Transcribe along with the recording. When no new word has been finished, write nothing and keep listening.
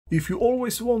If you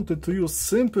always wanted to use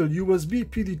simple USB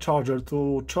PD charger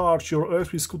to charge your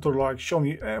electric scooter like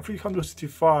Xiaomi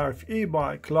M365,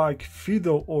 e-bike like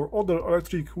Fiido or other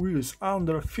electric wheels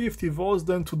under 50 volts,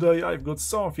 then today I've got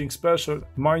something special.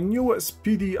 My newest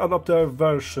PD adapter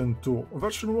version 2.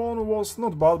 Version 1 was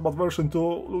not bad, but version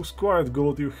 2 looks quite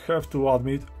good, you have to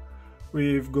admit.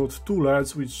 We've got two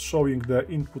LEDs which showing the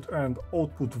input and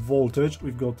output voltage.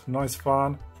 We've got nice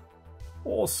fan,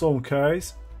 awesome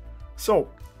case. So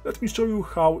let me show you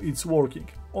how it's working.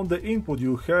 On the input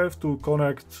you have to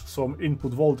connect some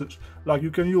input voltage. Like you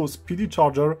can use PD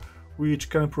charger which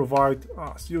can provide,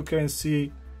 as you can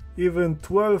see, even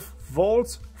 12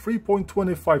 volts,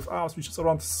 3.25 amps, which is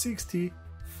around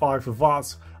 65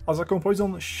 watts. As a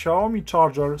comparison, Xiaomi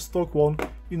charger, stock one,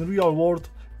 in real world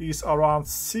is around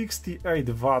 68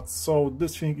 watts, so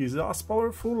this thing is as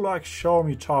powerful like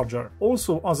Xiaomi charger.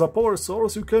 Also, as a power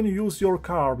source you can use your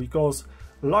car, because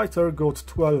lighter got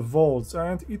 12 volts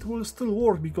and it will still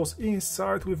work because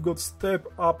inside we've got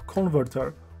step-up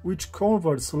converter which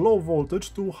converts low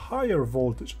voltage to higher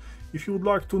voltage. If you would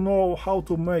like to know how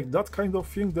to make that kind of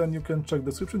thing, then you can check the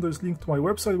description. There is a link to my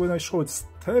website when I show it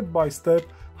step by step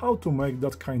how to make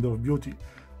that kind of beauty.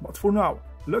 But for now,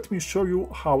 let me show you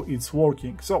how it's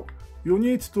working. So you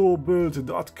need to build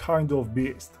that kind of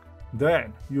beast.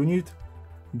 Then you need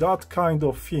that kind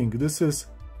of thing. This is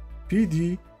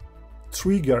PD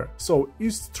trigger, so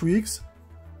it triggers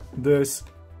this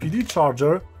PD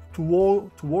charger to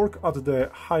work at the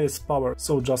highest power.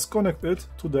 So just connect it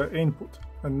to the input,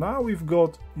 and now we've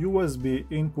got USB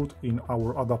input in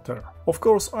our adapter. Of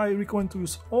course, I recommend to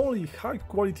use only high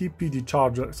quality PD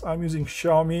chargers. I'm using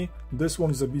Xiaomi. This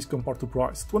one is a beast compared to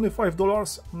price,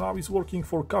 $25. Now it's working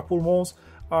for a couple months.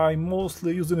 I'm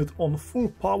mostly using it on full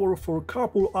power for a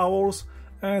couple hours,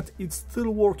 and it's still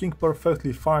working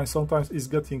perfectly fine. Sometimes it's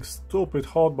getting stupid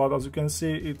hot, but as you can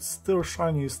see, it's still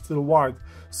shiny, it's still white.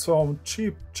 Some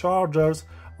cheap chargers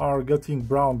are getting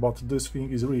brown, but this thing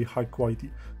is really high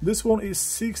quality. This one is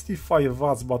 65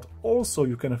 watts, but also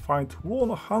you can find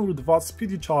 100 watts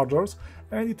PD chargers,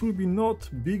 and it will be not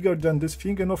bigger than this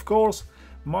thing. And of course,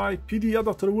 my PD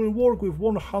adapter will work with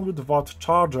 100 watt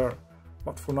charger.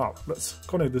 But for now, let's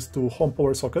connect this to home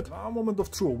power socket. Now, moment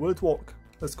of truth, will it work?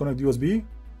 Let's connect USB,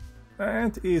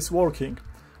 and it's working.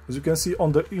 As you can see,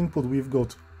 on the input we've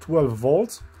got 12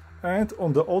 volts, and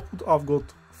on the output I've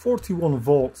got 41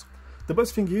 volts. The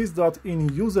best thing is that in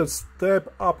user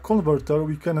step-up converter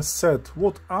we can set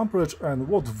what amperage and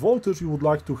what voltage you would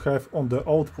like to have on the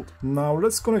output. Now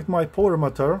let's connect my power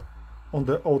meter on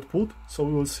the output, so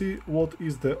we will see what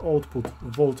is the output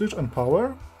voltage and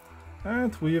power,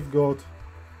 and we've got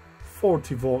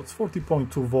 40 volts,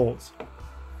 40.2 volts.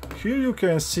 Here you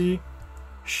can see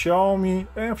Xiaomi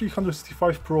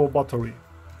M365 Pro battery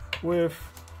with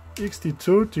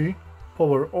XT30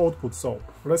 power output. So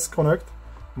let's connect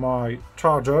my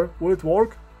charger. Will it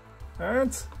work?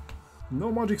 And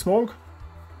no magic smoke.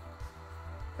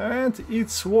 And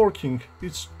it's working.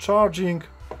 It's charging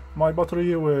my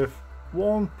battery with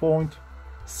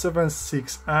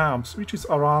 1.76 amps, which is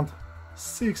around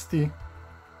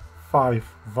 65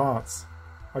 watts.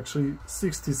 Actually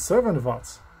 67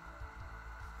 watts.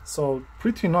 So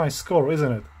pretty nice score,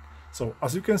 isn't it? So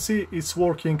as you can see, it's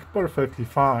working perfectly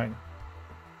fine.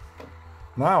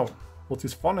 Now what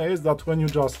is funny is that when you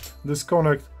just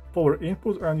disconnect power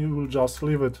input and you will just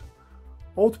leave it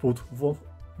output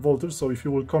voltage, so if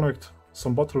you will connect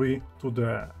some battery to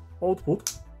the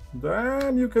output,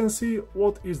 then you can see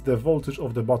what is the voltage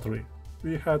of the battery.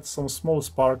 We had some small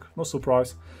spark, no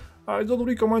surprise. I don't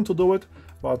recommend to do it,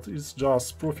 but it's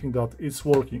just proving that it's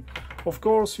working. Of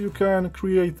course, you can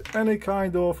create any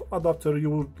kind of adapter you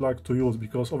would like to use,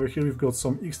 because over here we've got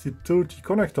some XT30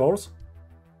 connectors,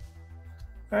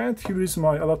 and here is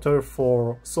my adapter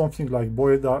for something like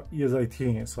Boeda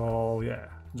ES18. So yeah,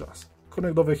 just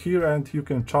connect over here and you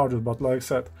can charge it. But like I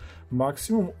said,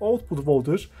 maximum output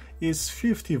voltage is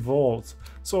 50 volts.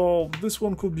 So this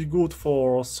one could be good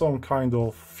for some kind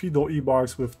of Fiido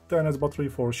e-bikes with 10S battery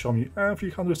for Xiaomi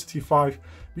M365,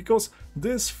 because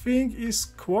this thing is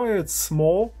quite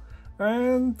small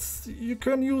and you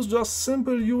can use just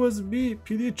simple USB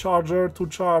PD charger to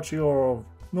charge your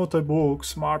notebook,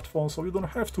 smartphone, so you don't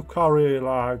have to carry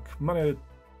like many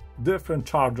different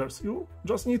chargers. You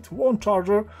just need one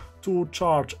charger to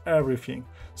charge everything.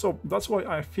 So that's why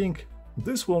I think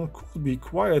this one could be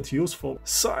quite useful.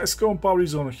 Size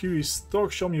comparison, here is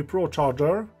stock Xiaomi Pro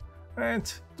charger,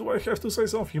 and do I have to say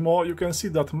something more? You can see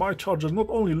that my charger not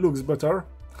only looks better,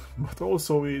 but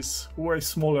also is way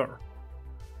smaller.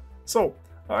 So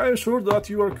I am sure that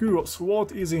you are curious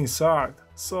what is inside,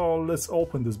 so let's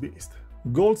open this beast.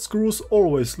 Gold screws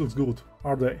always look good,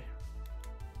 are they?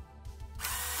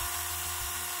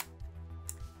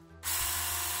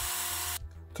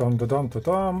 Dun, dun, dun, dun,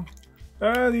 dun.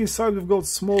 And inside we've got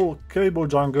small cable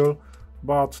jungle,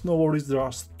 but no worries,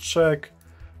 just check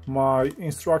my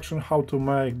instruction how to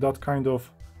make that kind of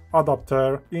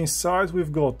adapter. Inside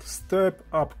we've got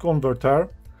step-up converter.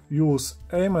 Use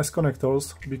AMS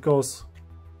connectors because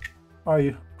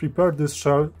I prepared this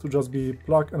shell to just be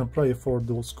plug and play for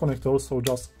those connectors, so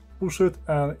just push it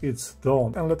and it's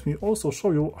done. And let me also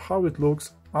show you how it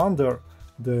looks under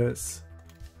this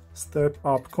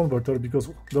step-up converter,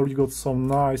 because there we got some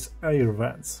nice air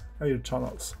vents, air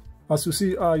channels. As you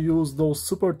see, I use those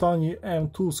super tiny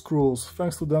M2 screws.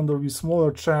 Thanks to them there will be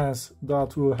smaller chance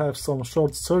that we'll have some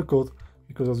short circuit,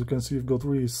 because as you can see we've got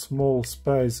really small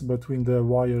space between the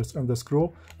wires and the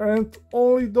screw, and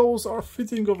only those are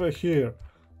fitting over here.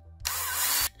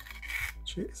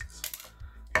 Jesus.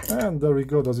 And there we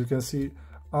go. As you can see,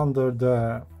 under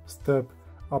the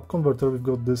step-up converter we've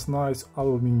got this nice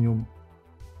aluminum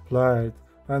plate.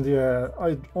 And yeah,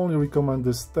 I only recommend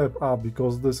this step up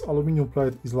because this aluminum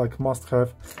plate is like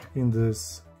must-have in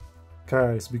this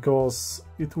case, because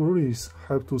it will really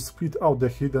help to split out the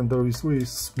heat, and there is really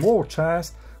small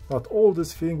chance that all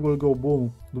this thing will go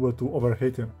boom due to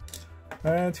overheating.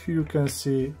 And here you can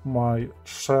see my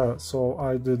shell. So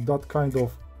I did that kind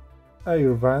of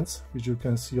air vents, which you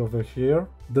can see over here.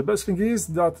 The best thing is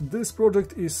that this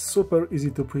project is super easy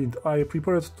to print. I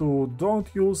prepared to don't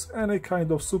use any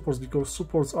kind of supports, because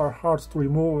supports are hard to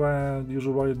remove and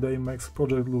usually they make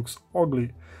project looks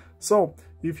ugly. So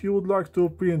if you would like to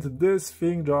print this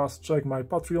thing, just check my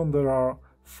Patreon, there are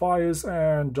files,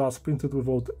 and just print it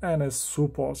without any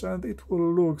supports and it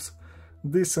will look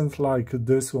decent like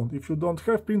this one. If you don't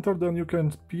have printer, then you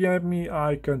can PM me,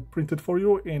 I can print it for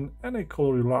you in any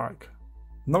color you like.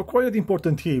 Now, quite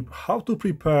important tip, how to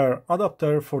prepare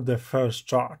adapter for the first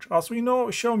charge. As we know,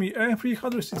 Xiaomi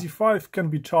M365 can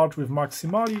be charged with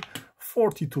maximally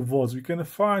 42 volts. We can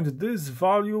find this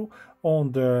value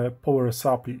on the power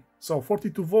supply. So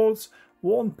 42 volts,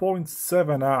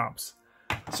 1.7 amps.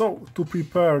 So to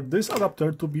prepare this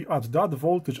adapter to be at that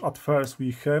voltage at first,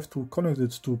 we have to connect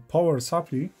it to power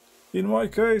supply. In my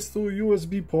case, to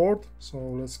USB port. So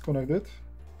let's connect it.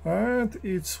 And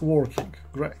it's working.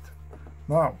 Great.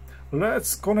 Now,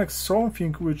 let's connect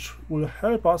something which will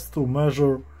help us to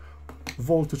measure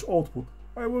voltage output.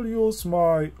 I will use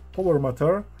my power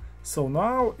meter. So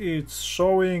now it's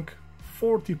showing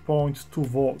 40.2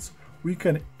 volts. We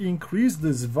can increase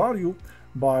this value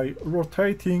by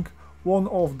rotating one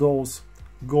of those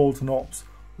gold knobs.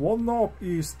 One knob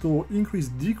is to decrease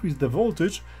the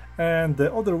voltage, and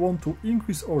the other one to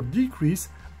increase or decrease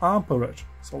amperage.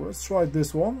 So let's try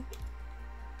this one.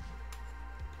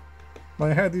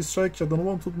 My head is shaky, I don't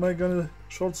want to make any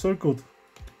short circuit,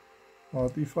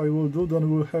 but if I will do, then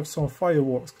we'll have some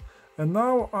fireworks. And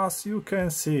now, as you can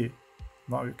see,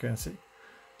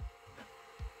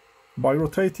 by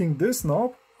rotating this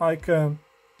knob, I can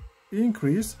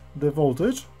increase the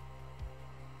voltage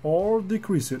or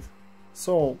decrease it.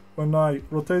 So when I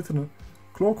rotate it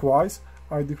clockwise,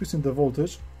 I decrease the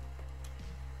voltage.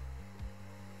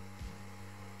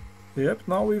 Yep,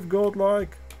 now we've got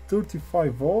like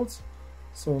 35 volts.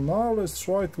 So now let's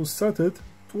try to set it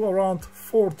to around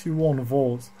 41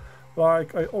 volts.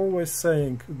 Like I always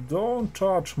saying, don't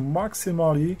charge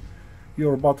maximally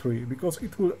your battery, because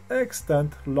it will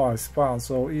extend lifespan.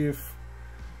 So if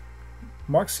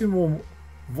maximum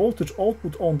voltage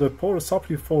output on the power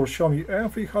supply for Xiaomi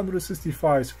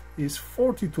M365 is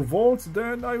 42 volts,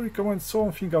 then I recommend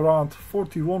something around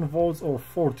 41 volts or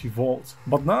 40 volts.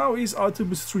 But now is a little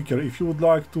bit trickier. If you would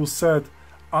like to set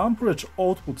amperage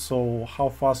output, so how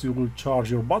fast you will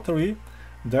charge your battery,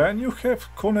 then you have to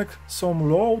connect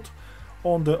some load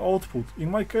on the output.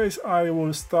 In my case, I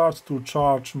will start to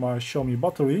charge my Xiaomi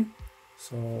battery.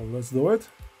 So let's do it.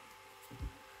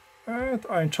 And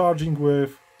I'm charging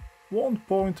with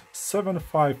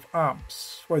 1.75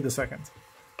 amps. Wait a second.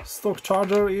 Stock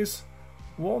charger is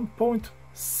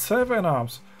 1.7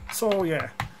 amps. So yeah,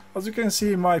 as you can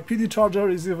see, my PD charger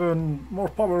is even more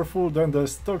powerful than the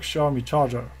stock Xiaomi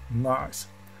charger. Nice.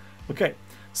 Okay,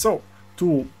 so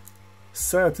to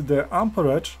set the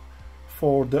amperage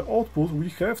for the output, we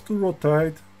have to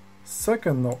rotate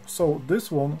second knob, so this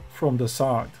one from the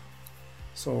side.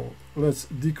 So let's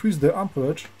decrease the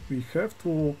amperage. We have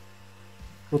to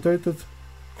rotate it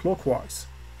clockwise,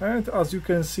 and as you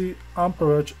can see,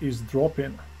 amperage is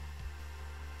dropping.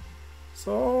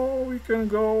 So we can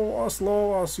go as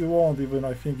low as you want, even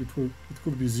I think it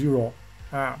could be 0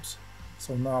 amps.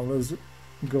 So now let's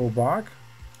go back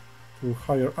to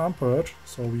higher amperage,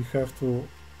 so we have to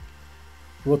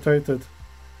rotate it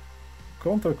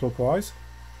counterclockwise.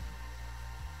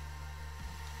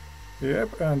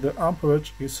 Yep, and the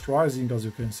amperage is rising, as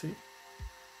you can see.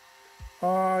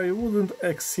 I wouldn't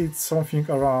exceed something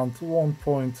around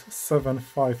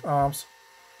 1.75 amps.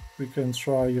 We can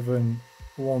try even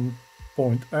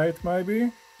 1.8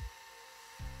 maybe.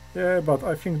 Yeah, but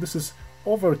I think this is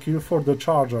overkill for the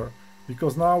charger,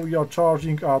 because now we are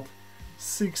charging at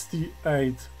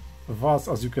 68 watts,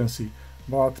 as you can see.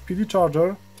 But PD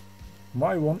charger,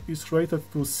 my one, is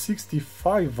rated to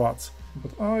 65 watts.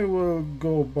 But I will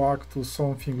go back to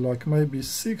something like maybe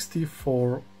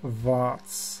 64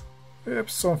 watts. Yep,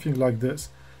 something like this.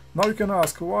 Now you can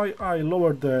ask why I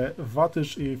lowered the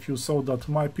wattage if you saw that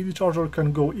my PD charger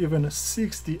can go even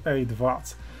 68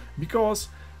 watts. Because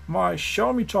my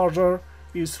Xiaomi charger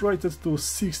is rated to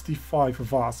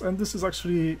 65 watts, and this is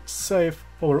actually safe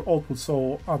power output,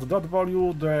 so at that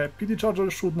value the PD charger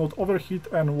should not overheat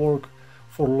and work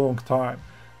for a long time.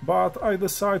 But I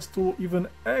decided to even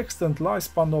extend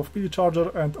lifespan of PD charger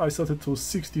and I set it to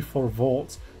 64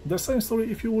 volts. The same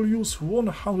story if you will use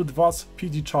 100 watts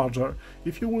PD charger.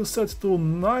 If you will set to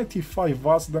 95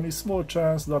 watts, then is small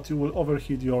chance that you will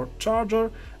overheat your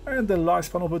charger and the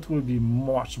lifespan of it will be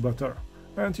much better.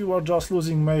 And you are just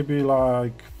losing maybe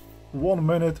like 1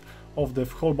 minute of the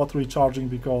whole battery charging,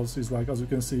 because it's like, as you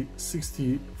can see,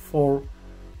 64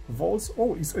 volts.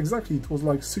 Oh, it's exactly, it was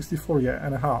like 64, yeah,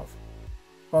 and a half.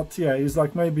 But yeah, it's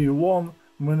like maybe 1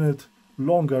 minute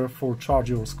longer for charge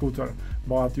your scooter,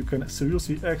 but you can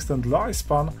seriously extend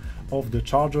lifespan of the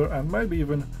charger and maybe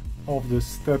even of the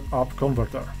step-up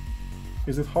converter.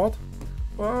 Is it hot?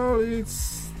 Well,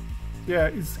 it's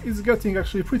getting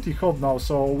actually pretty hot now,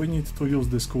 so we need to use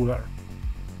this cooler.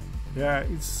 Yeah,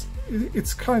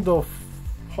 it's kind of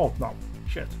hot now.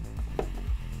 Shit.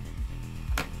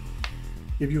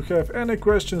 If you have any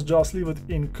questions, just leave it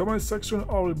in comment section.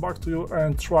 I will back to you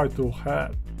and try to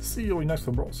help. See you in next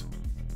one, bros.